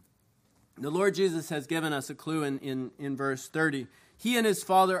one. The Lord Jesus has given us a clue in verse 30. He and his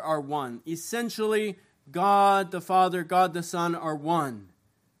Father are one. Essentially, God the Father, God the Son are one.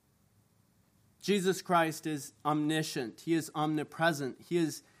 Jesus Christ is omniscient. He is omnipresent. He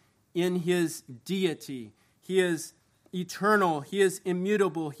is in his deity. He is eternal. He is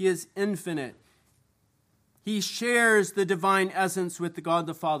immutable. He is infinite. He shares the divine essence with the God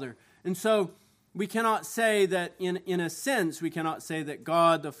the Father. And so we cannot say that, in a sense, we cannot say that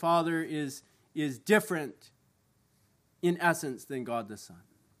God the Father is different in essence than God the Son.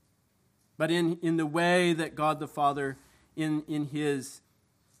 But in the way that God the Father, in his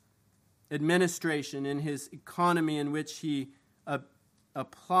administration, in his economy in which he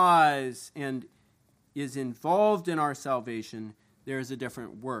applies and is involved in our salvation, there is a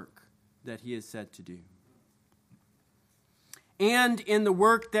different work that he is said to do. and in the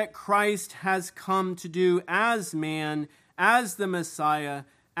work that Christ has come to do as man, as the Messiah,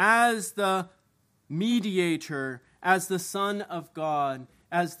 as the mediator, as the Son of God,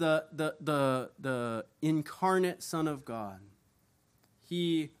 as the incarnate Son of God.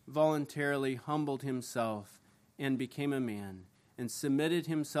 He voluntarily humbled himself and became a man and submitted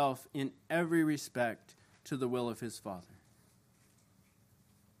himself in every respect to the will of his Father.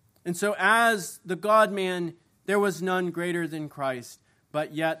 And so as the God-man, there was none greater than Christ,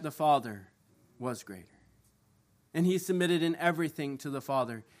 but yet the Father was greater. And he submitted in everything to the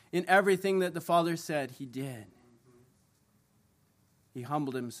Father. In everything that the Father said, he did. He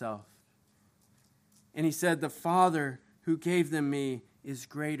humbled himself. And he said, the Father who gave them me is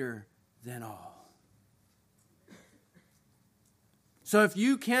greater than all. So if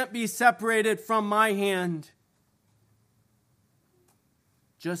you can't be separated from my hand,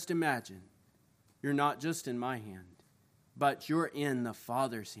 just imagine you're not just in my hand, but you're in the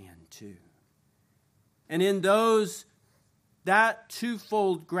Father's hand too. And in that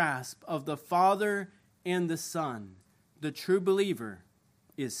twofold grasp of the Father and the Son, the true believer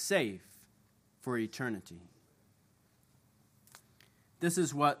is safe for eternity. This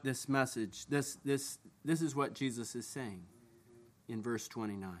is what this message, this is what Jesus is saying in verse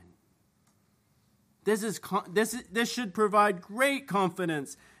 29. This should provide great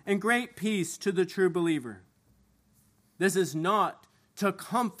confidence and great peace to the true believer. This is not to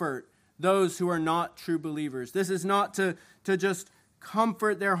comfort those who are not true believers. This is not to just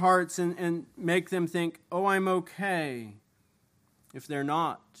comfort their hearts and make them think, oh, I'm okay, if they're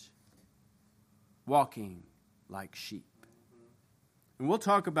not walking like sheep. And we'll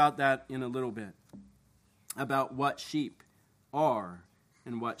talk about that in a little bit, about what sheep are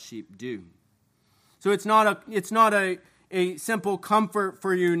and what sheep do. So it's not a simple comfort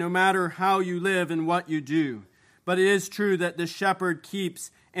for you no matter how you live and what you do. But it is true that the shepherd keeps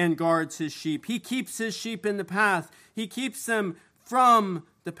and guards his sheep. He keeps his sheep in the path. He keeps them from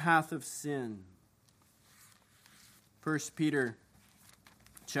the path of sin. 1 Peter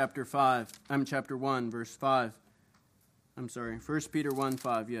chapter 1, verse 5. 1 Peter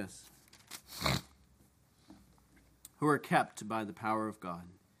 1:5, yes. Who are kept by the power of God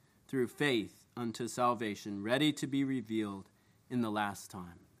through faith unto salvation, ready to be revealed in the last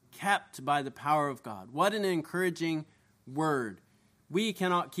time. Kept by the power of God. What an encouraging word. We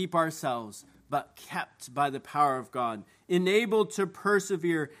cannot keep ourselves, but kept by the power of God. Enabled to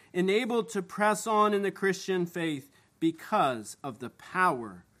persevere, enabled to press on in the Christian faith because of the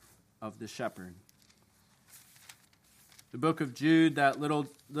power of the shepherd. The book of Jude, that little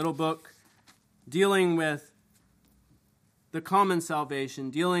book dealing with the common salvation,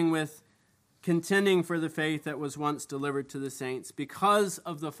 dealing with contending for the faith that was once delivered to the saints because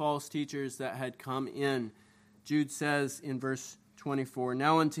of the false teachers that had come in. Jude says in verse 24,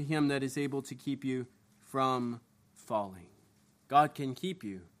 now unto him that is able to keep you from falling. God can keep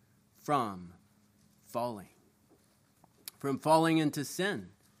you from falling into sin,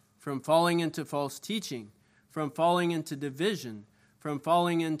 from falling into false teaching, from falling into division, from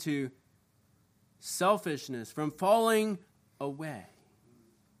falling into selfishness, from falling away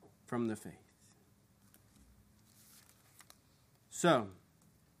from the faith. So,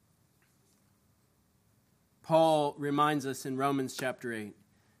 Paul reminds us in Romans chapter 8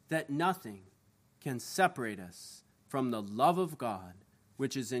 that nothing can separate us from the love of God,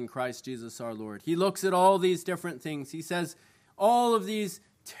 which is in Christ Jesus our Lord. He looks at all these different things. He says, all of these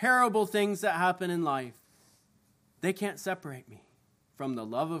terrible things that happen in life, they can't separate me from the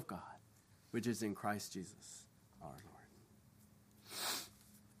love of God, which is in Christ Jesus our Lord.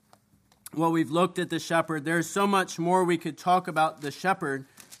 Well, we've looked at the shepherd. There's so much more we could talk about the shepherd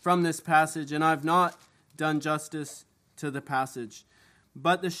from this passage, and I've not done justice to the passage.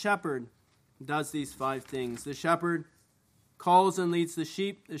 But the shepherd does these 5 things. The shepherd calls and leads the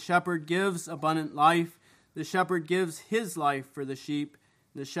sheep. The shepherd gives abundant life. The shepherd gives his life for the sheep.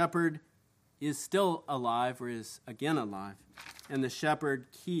 The shepherd is still alive, or is again alive. And the shepherd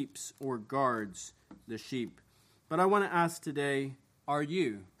keeps or guards the sheep. But I want to ask today, are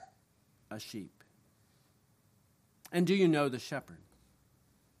you a sheep? And do you know the shepherd?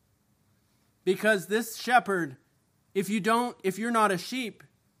 Because this shepherd, if you're not a sheep,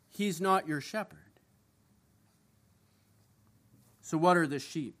 he's not your shepherd. So what are the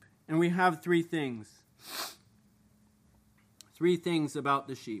sheep? And we have 3 things. 3 things about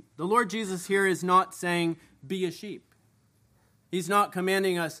the sheep. The Lord Jesus here is not saying, be a sheep. He's not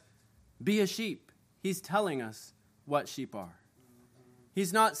commanding us, be a sheep. He's telling us what sheep are.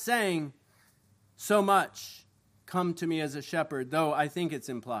 He's not saying so much, come to me as a shepherd, though I think it's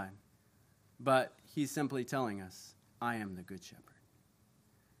implied. But he's simply telling us I am the good shepherd.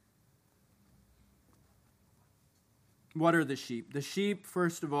 What are the sheep? The sheep,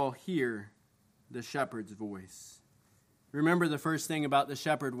 first of all, hear the shepherd's voice. Remember, the first thing about the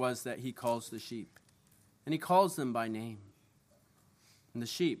shepherd was that he calls the sheep. And he calls them by name. And the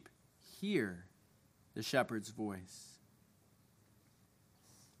sheep hear the shepherd's voice.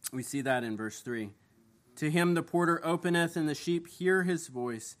 We see that in verse 3. To him the porter openeth, and the sheep hear his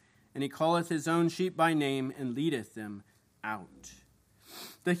voice, and he calleth his own sheep by name, and leadeth them out.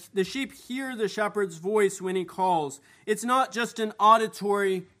 The sheep hear the shepherd's voice when he calls. It's not just an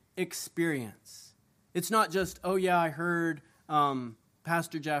auditory experience. It's not just, oh yeah, I heard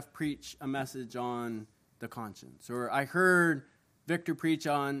Pastor Jeff preach a message on the conscience, or I heard Victor preach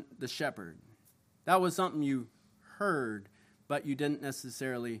on the shepherd. That was something you heard, but you didn't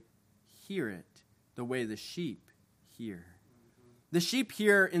necessarily hear it the way the sheep hear. The sheep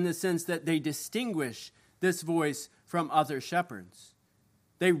hear in the sense that they distinguish this voice from other shepherds.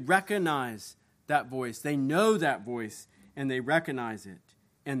 They recognize that voice. They know that voice, and they recognize it,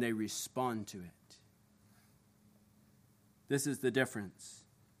 and they respond to it. This is the difference,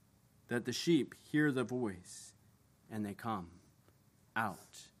 that the sheep hear the voice, and they come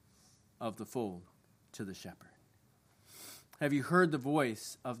out of the fold to the shepherd. Have you heard the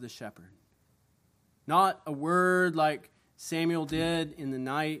voice of the shepherd? Not a word like Samuel did in the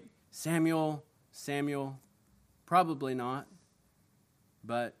night. Samuel, Samuel. Probably not.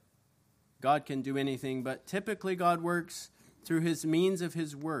 But God can do anything. But typically God works through his means of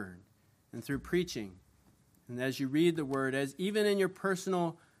his word and through preaching. And as you read the word, as even in your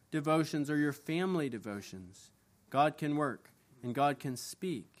personal devotions or your family devotions, God can work and God can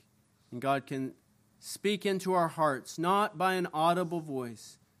speak. And God can speak into our hearts, not by an audible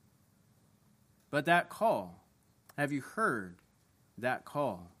voice, but that call. Have you heard that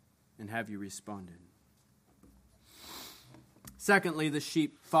call, and have you responded? Secondly, the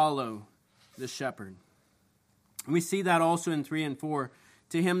sheep follow the shepherd. And we see that also in 3 and 4.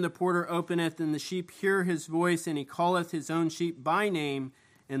 To him the porter openeth, and the sheep hear his voice, and he calleth his own sheep by name,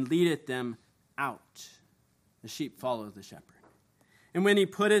 and leadeth them out. The sheep follow the shepherd. And when he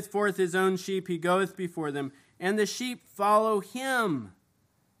putteth forth his own sheep, he goeth before them, and the sheep follow him,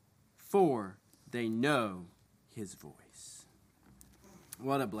 for they know his voice.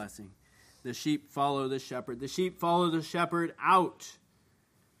 What a blessing. The sheep follow the shepherd. The sheep follow the shepherd out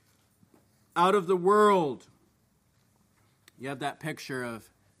of the world. You have that picture of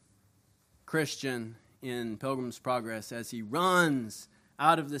Christian in Pilgrim's Progress as he runs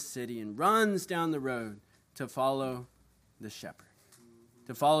out of the city and runs down the road to follow the shepherd,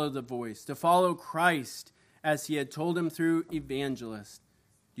 to follow the voice, to follow Christ as he had told him through evangelists.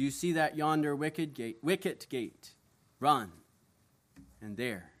 Do you see that yonder wicket gate? Run, and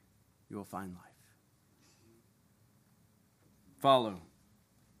there you will find life. Follow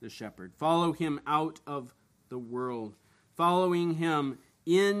the shepherd. Follow him out of the world. Following him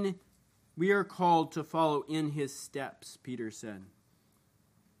we are called to follow in his steps, Peter said.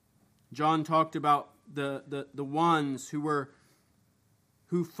 John talked about the ones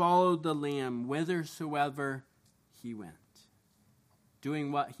who followed the Lamb whithersoever he went,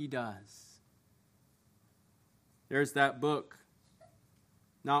 doing what he does. There's that book,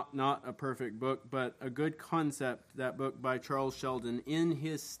 not a perfect book, but a good concept, that book by Charles Sheldon, In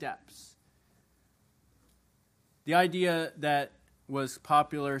His Steps. The idea that was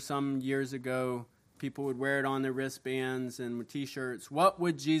popular some years ago, people would wear it on their wristbands and with t-shirts. What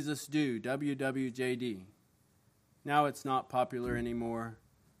would Jesus do? WWJD. Now it's not popular anymore.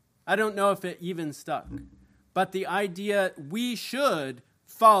 I don't know if it even stuck. But the idea, we should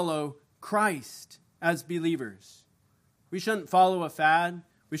follow Christ as believers. We shouldn't follow a fad.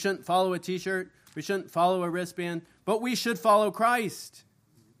 We shouldn't follow a t-shirt. We shouldn't follow a wristband. But we should follow Christ.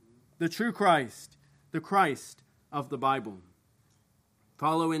 The true Christ. The Christ of the Bible.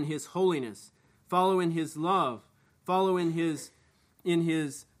 Follow in his holiness. Follow in his love. Follow in his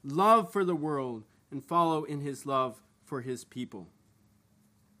love for the world. And follow in his love for his people.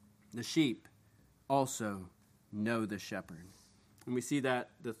 The sheep also know the shepherd. And we see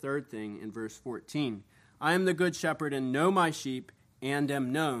that the third thing in verse 14. I am the good shepherd and know my sheep and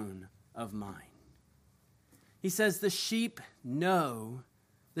am known of mine. He says the sheep know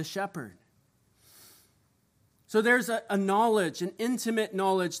the shepherd. So there's a knowledge, an intimate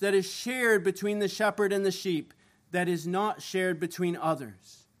knowledge that is shared between the shepherd and the sheep that is not shared between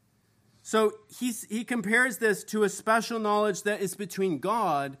others. So he compares this to a special knowledge that is between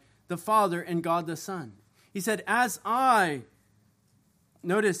God the Father and God the Son. He said, as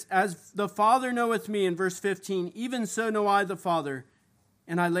the Father knoweth me, in verse 15, even so know I the Father,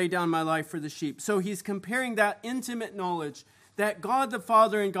 and I lay down my life for the sheep. So he's comparing that intimate knowledge that God the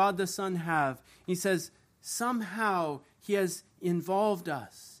Father and God the Son have. He says, somehow he has involved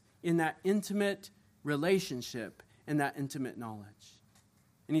us in that intimate relationship and that intimate knowledge.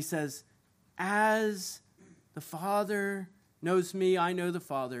 And he says, as the Father knows me, I know the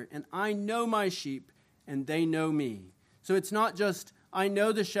Father, and I know my sheep, and they know me. So it's not just, I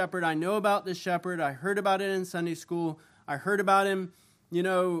know the shepherd, I know about the shepherd, I heard about it in Sunday school, I heard about him, in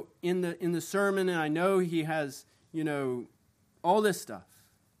the sermon, and I know he has, all this stuff.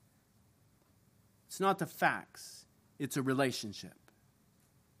 It's not the facts, it's a relationship.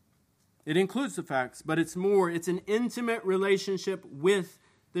 It includes the facts, but it's more. It's an intimate relationship with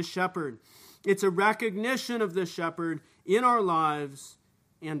the shepherd. It's a recognition of the shepherd in our lives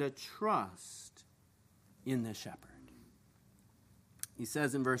and a trust in the shepherd. He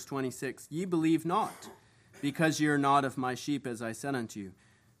says in verse 26, ye believe not, because ye are not of my sheep, as I said unto you.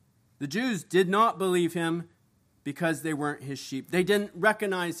 The Jews did not believe him because they weren't his sheep. They didn't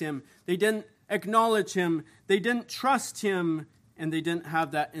recognize him. They didn't acknowledge him. They didn't trust him. And they didn't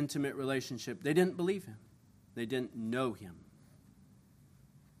have that intimate relationship. They didn't believe him. They didn't know him.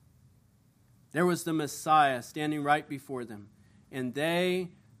 There was the Messiah standing right before them. And they,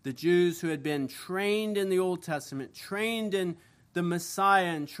 the Jews who had been trained in the Old Testament, trained in the Messiah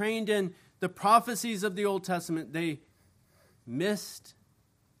and trained in the prophecies of the Old Testament, they missed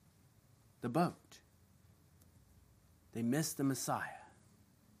the boat. They missed the Messiah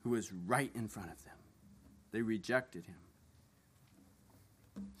who was right in front of them. They rejected him.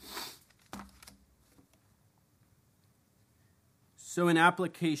 So in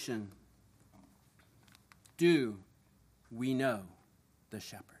application, do we know the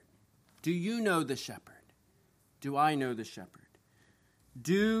shepherd? Do you know the shepherd? Do I know the shepherd?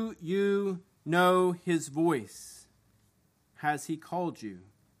 Do you know his voice? Has he called you?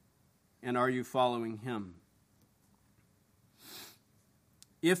 And are you following him?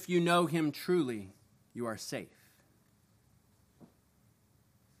 If you know him truly, you are safe.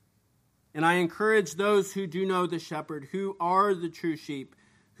 And I encourage those who do know the shepherd, who are the true sheep,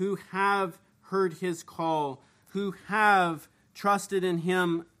 who have heard his call, who have trusted in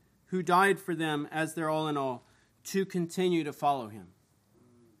him, who died for them as their all in all, to continue to follow him.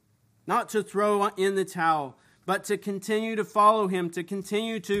 Not to throw in the towel, but to continue to follow him, to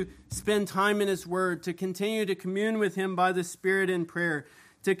continue to spend time in his word, to continue to commune with him by the Spirit in prayer,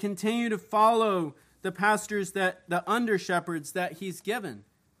 to continue to follow the pastors, the under shepherds that he's given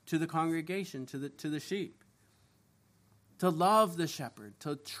to the congregation, to the sheep. To love the shepherd,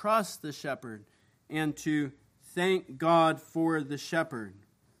 to trust the shepherd, and to thank God for the shepherd.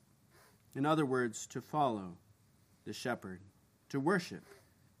 In other words, to follow the shepherd, to worship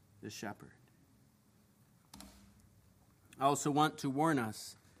the shepherd. I also want to warn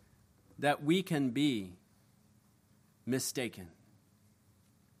us that we can be mistaken.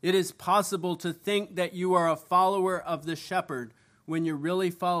 It is possible to think that you are a follower of the shepherd when you're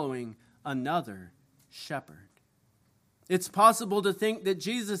really following another shepherd. It's possible to think that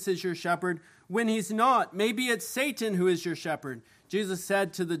Jesus is your shepherd when he's not. Maybe it's Satan who is your shepherd. Jesus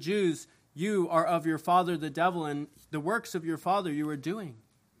said to the Jews, you are of your father the devil, and the works of your father you are doing.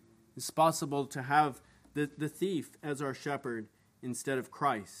 It's possible to have the thief as our shepherd instead of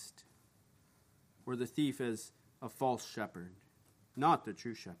Christ, or the thief as a false shepherd, not the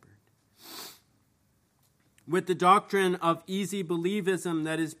true shepherd. With the doctrine of easy believism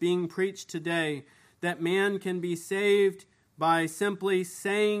that is being preached today, that man can be saved by simply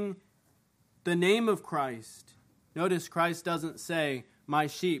saying the name of Christ. Notice Christ doesn't say, my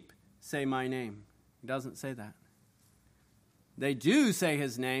sheep say my name. He doesn't say that. They do say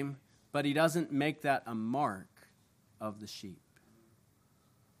his name, but he doesn't make that a mark of the sheep.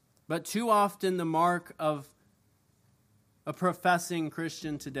 But too often the mark of a professing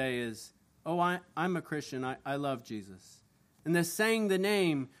Christian today is, I'm a Christian, I love Jesus. And they're saying the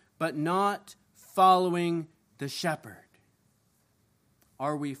name, but not following the shepherd.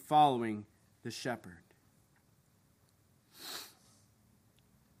 Are we following the shepherd?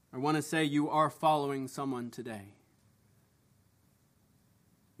 I want to say you are following someone today.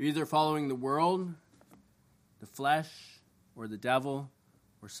 You're either following the world, the flesh, or the devil,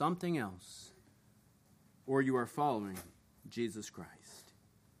 or something else. Or you are following Jesus Christ.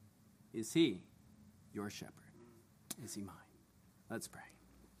 Is he your shepherd? Is he mine? Let's pray.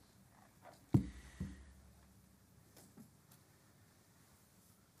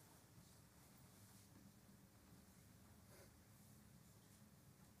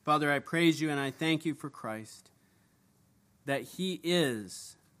 Father, I praise you and I thank you for Christ, that he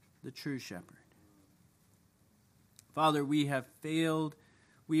is the true shepherd. Father, we have failed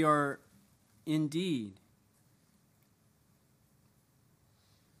we are indeed.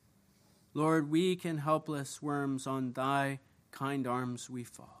 Lord, weak and helpless worms, on thy kind arms we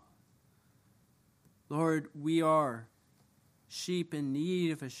fall. Lord, we are sheep in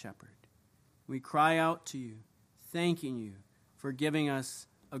need of a shepherd. We cry out to you, thanking you for giving us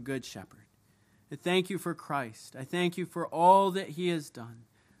a good shepherd. I thank you for Christ. I thank you for all that he has done.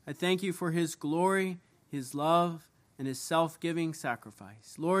 I thank you for his glory, his love, and his self-giving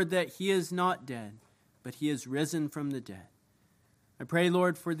sacrifice. Lord, that he is not dead, but he is risen from the dead. I pray,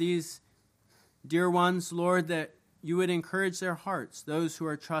 Lord, for these dear ones, Lord, that you would encourage their hearts, those who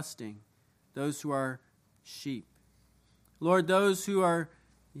are trusting, those who are sheep. Lord, those who are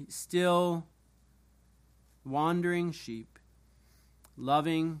still wandering sheep,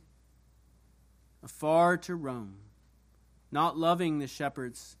 loving afar to roam, not loving the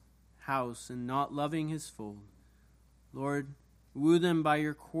shepherd's house and not loving his fold. Lord, woo them by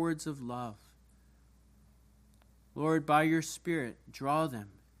your cords of love. Lord, by your Spirit, draw them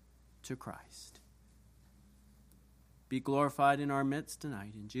to Christ. Be glorified in our midst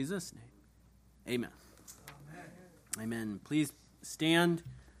tonight. In Jesus' name, amen. Amen. Please stand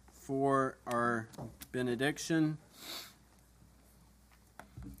for our benediction.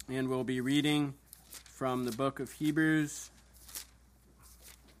 And we'll be reading from the book of Hebrews,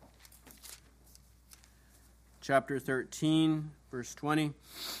 chapter 13, verse 20.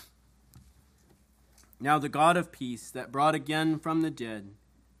 Now the God of peace, that brought again from the dead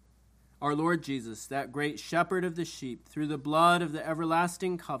our Lord Jesus, that great shepherd of the sheep, through the blood of the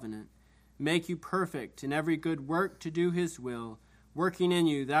everlasting covenant, make you perfect in every good work to do his will, working in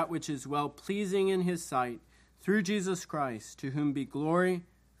you that which is well-pleasing in his sight, through Jesus Christ, to whom be glory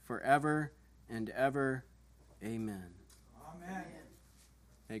forever and ever. Amen. Amen.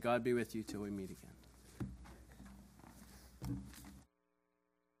 May God be with you till we meet again.